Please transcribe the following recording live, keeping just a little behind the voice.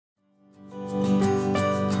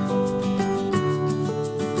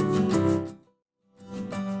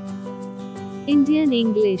Indian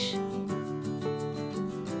English.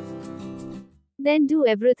 Then do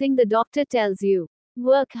everything the doctor tells you.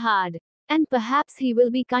 Work hard. And perhaps he will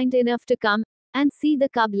be kind enough to come and see the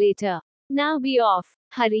cub later. Now be off.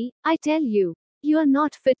 Hurry, I tell you. You are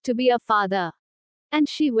not fit to be a father. And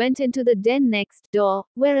she went into the den next door,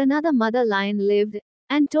 where another mother lion lived,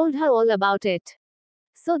 and told her all about it.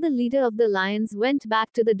 So the leader of the lions went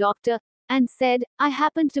back to the doctor and said, I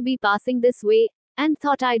happened to be passing this way and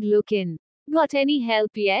thought I'd look in. Got any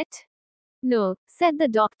help yet? No, said the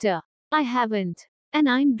doctor. I haven't. And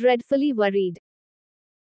I'm dreadfully worried.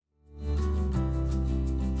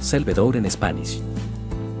 Salvadoran Spanish.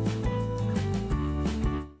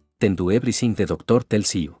 Then do everything the doctor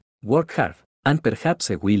tells you. Work hard, and perhaps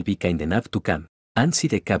he will be kind enough to come and see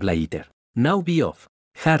the cub later. Now be off.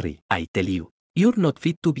 Harry, I tell you, you're not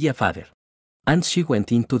fit to be a father. And she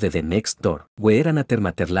went into the den next door, where another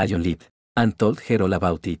mother lion lived, and told her all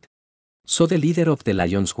about it. So the leader of the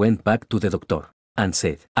lions went back to the doctor, and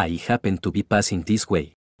said, I happen to be passing this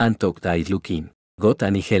way, and thought I'd look in. Got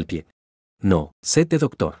any help yet? No, said the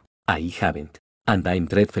doctor, I haven't, and I'm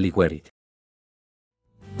dreadfully worried.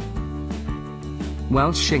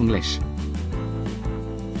 Welsh English.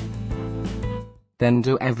 Then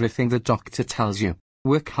do everything the doctor tells you.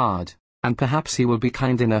 Work hard, and perhaps he will be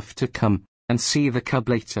kind enough to come and see the cub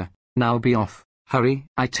later. Now be off. Hurry,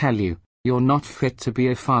 I tell you, you're not fit to be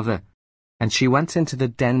a father. And she went into the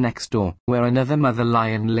den next door, where another mother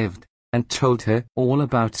lion lived, and told her all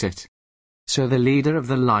about it. So the leader of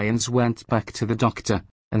the lions went back to the doctor,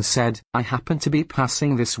 and said, I happened to be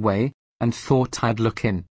passing this way, and thought I'd look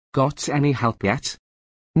in. Got any help yet?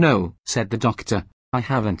 No, said the doctor, I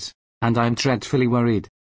haven't, and I'm dreadfully worried.